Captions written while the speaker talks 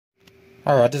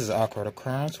Alright, this is Awkward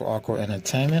Occurrence for Awkward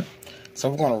Entertainment. So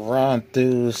we're going to run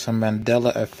through some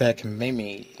Mandela Effect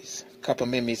memes. A couple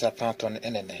memes I found on the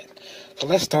internet. So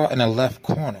let's start in the left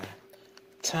corner.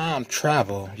 Time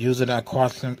travel using a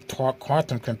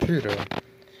quantum computer.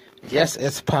 Yes,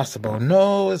 it's possible.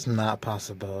 No, it's not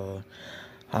possible.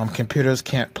 Computers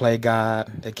can't play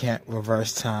God. They can't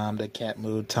reverse time. They can't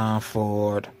move time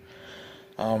forward.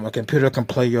 A computer can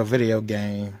play your video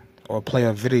game or play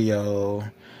a video,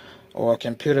 or a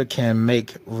computer can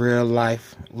make real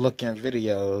life looking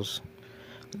videos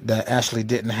that actually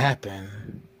didn't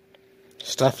happen.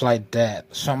 Stuff like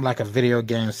that. Something like a video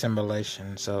game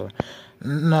simulation. So,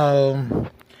 no.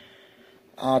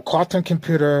 Quantum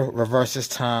computer reverses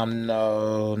time.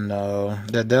 No.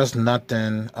 There's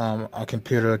nothing a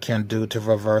computer can do to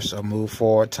reverse or move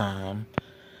forward time.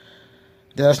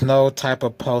 There's no type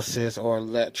of pulses or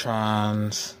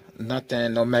electrons,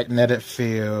 nothing, no magnetic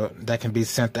field that can be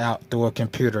sent out through a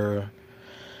computer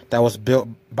that was built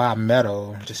by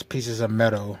metal, just pieces of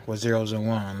metal with zeros and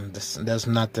ones. There's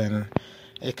nothing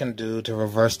it can do to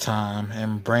reverse time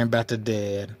and bring back the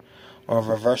dead, or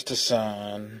reverse the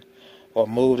sun, or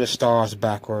move the stars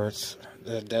backwards.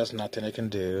 There's nothing it can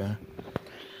do.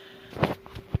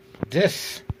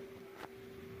 This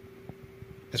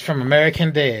is from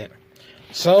American Dad.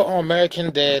 So on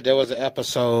American Dad, there was an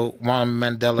episode, one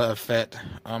Mandela Effect,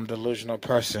 delusional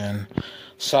person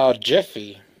saw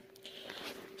Jiffy.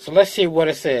 So let's see what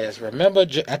it says. Remember,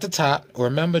 at the top,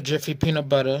 remember Jiffy Peanut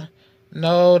Butter?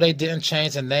 No, they didn't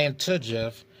change the name to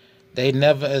Jiff. They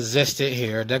never existed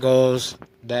here. There goes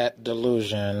that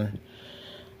delusion.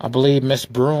 I believe Miss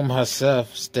Broom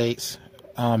herself states,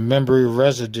 memory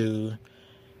residue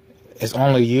is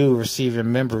only you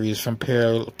receiving memories from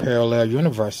parallel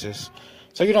universes.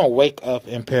 So you don't wake up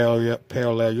in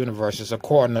parallel universes,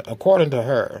 according to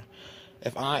her.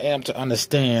 If I am to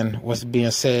understand what's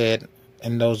being said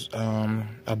in those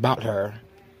about her,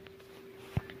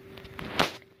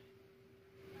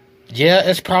 yeah,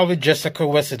 it's probably just a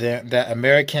coincidence that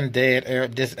American Dad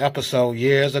aired this episode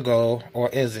years ago, or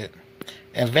is it?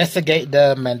 Investigate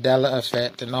the Mandela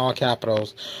Effect in all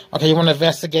capitals. Okay, you want to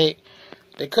investigate?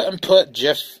 They couldn't put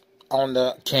Jeff on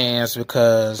the cans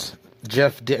because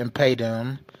Jeff didn't pay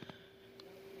them.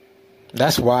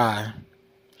 That's why.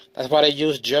 That's why they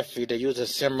use Jeffy. They use a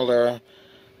similar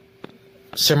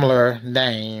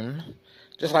name.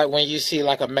 Just like when you see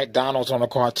like a McDonald's on the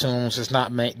cartoons, it's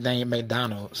not named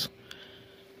McDonald's.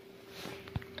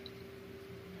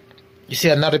 You see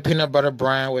another peanut butter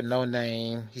brand with no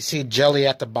name. You see jelly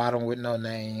at the bottom with no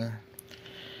name.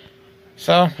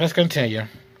 So let's continue.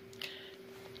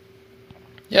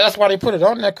 Yeah, that's why they put it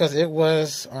on there, because it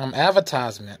was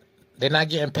advertisement. They're not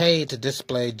getting paid to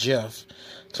display Jeff,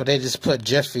 so they just put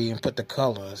Jeffy and put the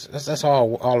colors. That's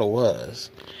all it was.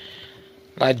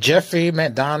 Like Jeffy,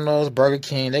 McDonald's, Burger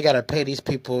King, they gotta pay these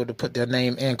people to put their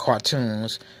name in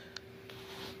cartoons.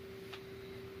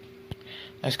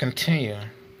 Let's continue.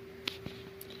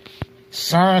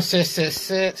 CERN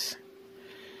 666.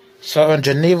 So in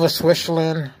Geneva,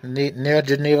 Switzerland, near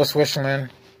Geneva,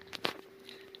 Switzerland,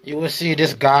 you will see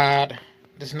this god.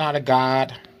 This is not a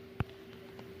god.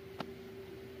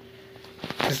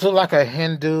 This looks like a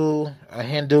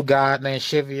Hindu god named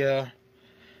Shiva,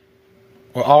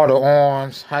 with all the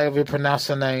arms, however you pronounce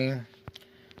her name.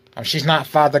 She's not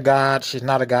Father God. She's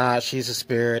not a god. She's a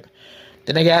spirit.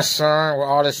 Then they got CERN with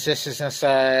all the sisters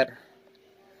inside.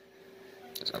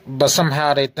 But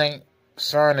somehow they think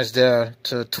CERN is there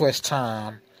to twist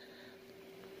time.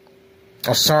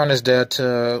 Or CERN is there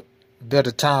to build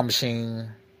a time machine.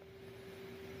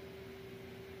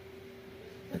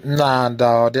 Nah,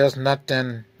 dog. There's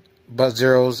nothing but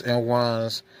zeros and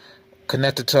ones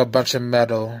connected to a bunch of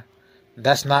metal.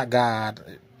 That's not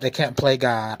God. They can't play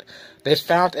God. They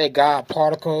found a God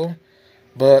particle,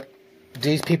 but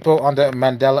these people under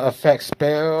Mandela Effect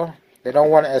spell, they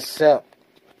don't want to accept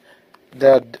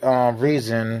the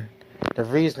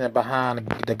reasoning behind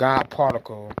the God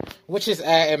particle, which is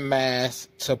adding mass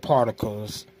to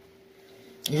particles.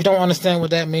 If you don't understand what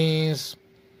that means,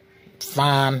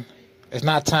 fine. It's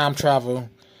not time travel.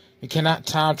 You cannot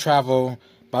time travel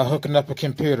by hooking up a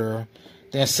computer,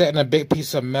 then setting a big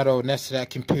piece of metal next to that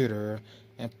computer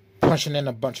and punching in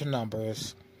a bunch of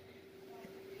numbers.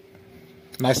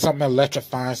 Like something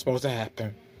electrifying is supposed to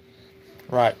happen.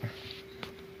 Right.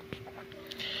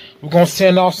 We're going to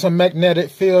send off some magnetic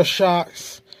field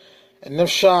shocks. And them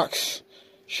shocks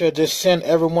should just send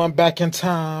everyone back in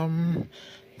time.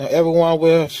 Now everyone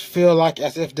will feel like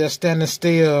as if they're standing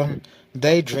still,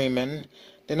 daydreaming.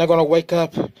 Then they're going to wake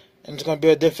up And it's going to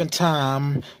be a different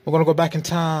time. We're going to go back in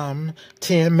time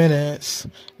 10 minutes.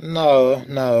 No,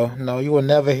 no, no. You will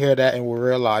never hear that in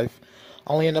real life.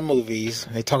 Only in the movies.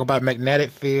 They talk about magnetic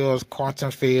fields,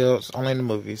 quantum fields. Only in the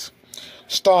movies.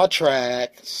 Star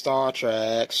Trek, Star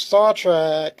Trek, Star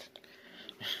Trek.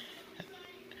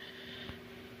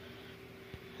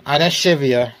 That's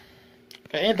Shivia.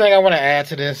 Okay, anything I want to add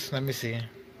to this? Let me see.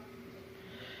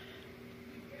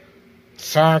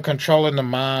 CERN controlling the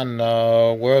mind,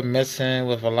 no. We're missing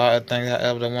with a lot of things.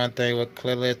 However, the one thing we're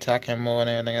clearly attacking more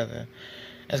than everything else.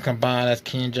 It's combined as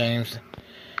King James.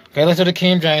 Okay, let's do the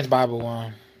King James Bible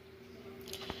one.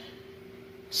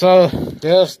 So,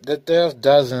 there's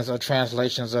dozens of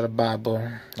translations of the Bible.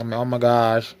 I mean, oh my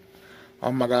gosh.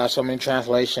 Oh my gosh, so many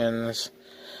translations.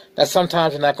 That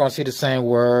sometimes you're not going to see the same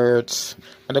words.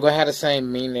 But they're going to have the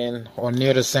same meaning or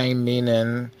near the same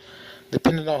meaning.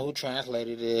 Depending on who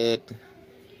translated it.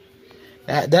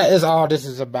 That is all this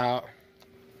is about.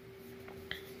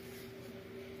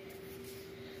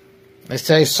 They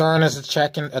say CERN is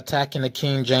attacking the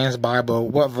King James Bible.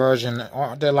 What version?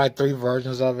 Aren't there like 3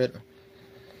 versions of it?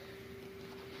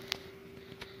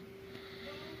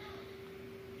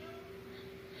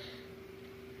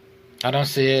 I don't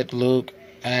see it. Luke,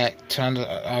 Act, tons of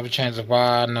other changes of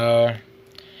why, no.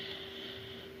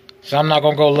 So I'm not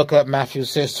going to go look up Matthew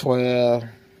 6:12. I'm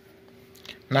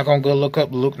not going to go look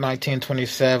up Luke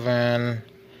 19:27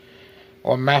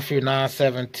 or Matthew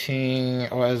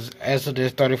 9:17 or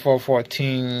Exodus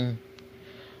 34:14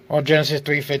 or Genesis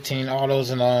 3:15. All those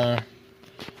and all.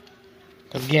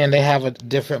 Because again, they have a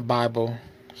different Bible.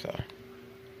 So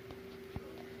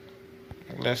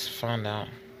let's find out.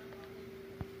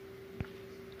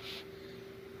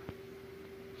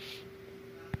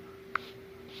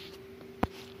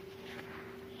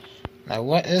 Now,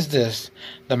 what is this?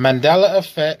 The Mandela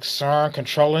effect, CERN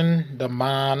controlling the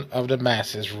mind of the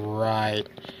masses. Right.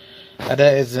 That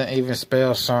isn't even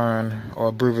spelled CERN or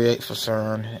abbreviate for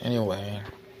CERN. Anyway.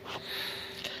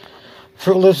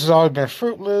 Fruit Loops has always been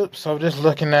Fruit Loops. So just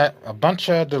looking at a bunch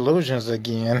of delusions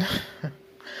again.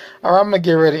 Alright, I'm going to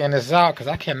get ready to end this out because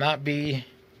I cannot be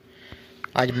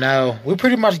like, no. We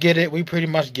pretty much get it. We pretty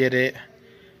much get it.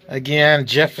 Again,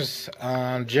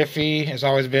 Jiffy has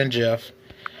always been Jeff.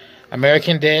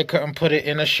 American Dad couldn't put it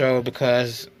in a show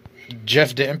because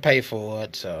Jeff didn't pay for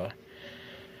it, so.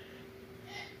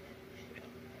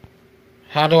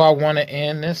 How do I want to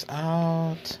end this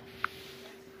out?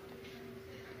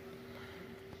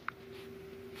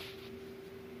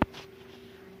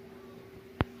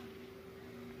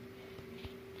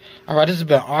 Alright, this has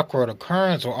been Awkward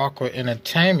Occurrence or Awkward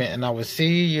Entertainment, and I will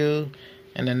see you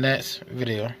in the next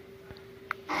video.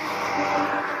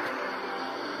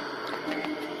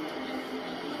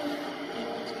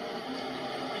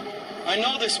 I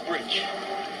know this bridge.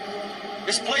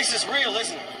 This place is real,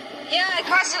 isn't it? Yeah, I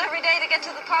cross it every day to get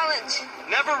to the college.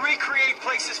 Never recreate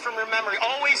places from your memory.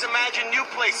 Always imagine new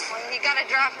places. Well, you gotta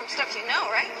draw from stuff you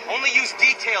know, right? Only use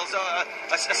details, a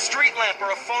street lamp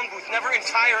or a phone booth, never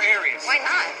entire areas. Why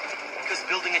not? Because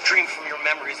building a dream from your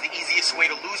memory is the easiest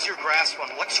way to lose your grasp on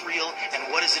what's real and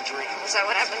what is a dream. Is that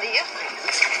what happened to you?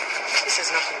 This has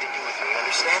nothing to do with me,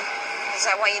 understand? Is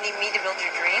that why you need me to build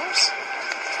your dreams?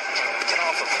 Get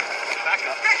off of me. Back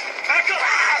up. Back up!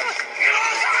 Get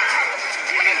off!